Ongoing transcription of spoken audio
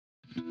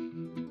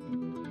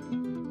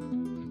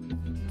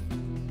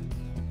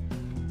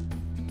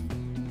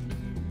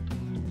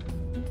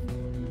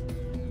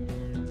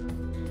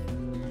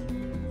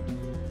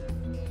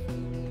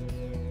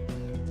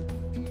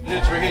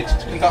Intelligence, we're here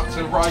to conduct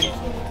a raid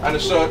and a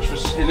search for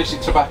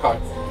illicit tobacco.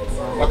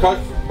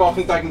 Okay?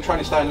 Barking and Dagenham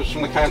training standards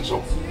from the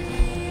council.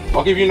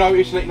 I'll give you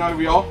notice, let you know who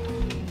we are.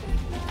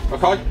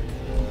 Okay?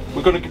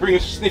 We're going to bring a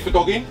sniffer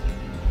dog in.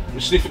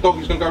 The sniffer dog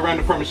is going to go around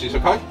the premises,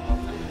 okay?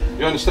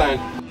 You understand?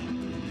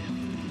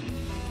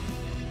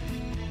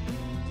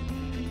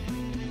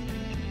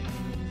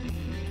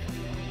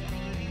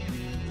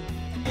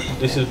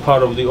 This is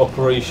part of the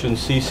Operation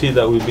CeCe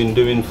that we've been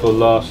doing for the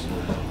last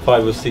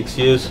 5 or 6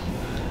 years.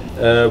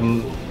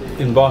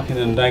 In Barking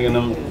and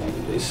Dagenham,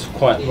 it's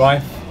quite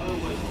rife.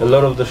 A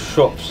lot of the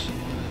shops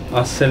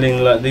are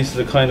selling like these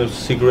are the kind of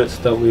cigarettes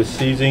that we're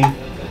seizing.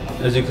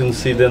 As you can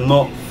see, they're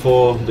not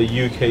for the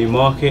UK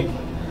market.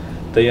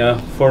 They are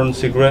foreign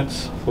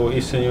cigarettes for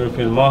Eastern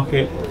European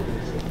market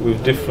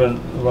with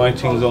different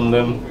writings on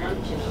them,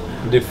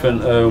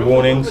 different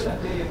warnings.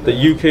 The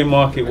UK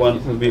market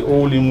one will be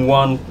all in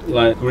one,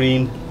 like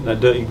green, like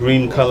dirty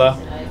green colour.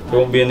 There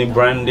won't be any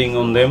branding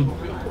on them,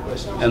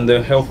 and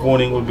the health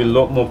warning will be a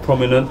lot more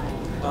prominent.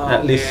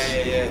 At least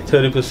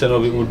 30%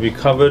 of it would be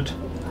covered,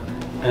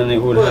 and it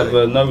would have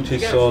a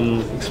notice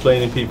on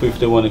explaining people if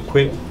they want to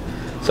quit.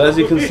 So as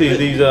you can see,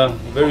 these are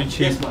very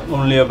cheap,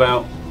 only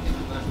about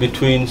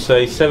between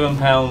say £7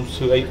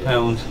 to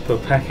 £8 per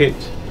packet,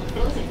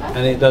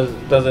 and it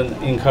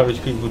doesn't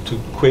encourage people to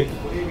quit.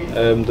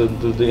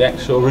 The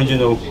actual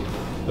original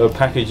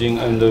packaging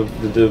and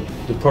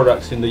the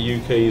products in the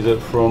UK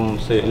is from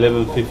say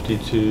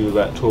 £11.50 to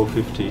about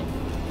 £12.50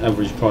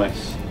 average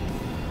price.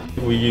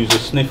 We use a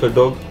sniffer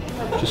dog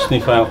to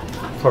sniff out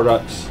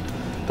products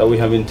that we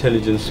have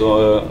intelligence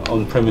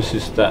on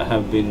premises that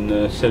have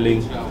been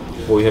selling,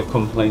 or we have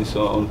complaints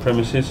on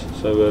premises.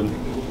 So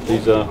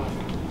these are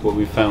what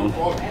we found.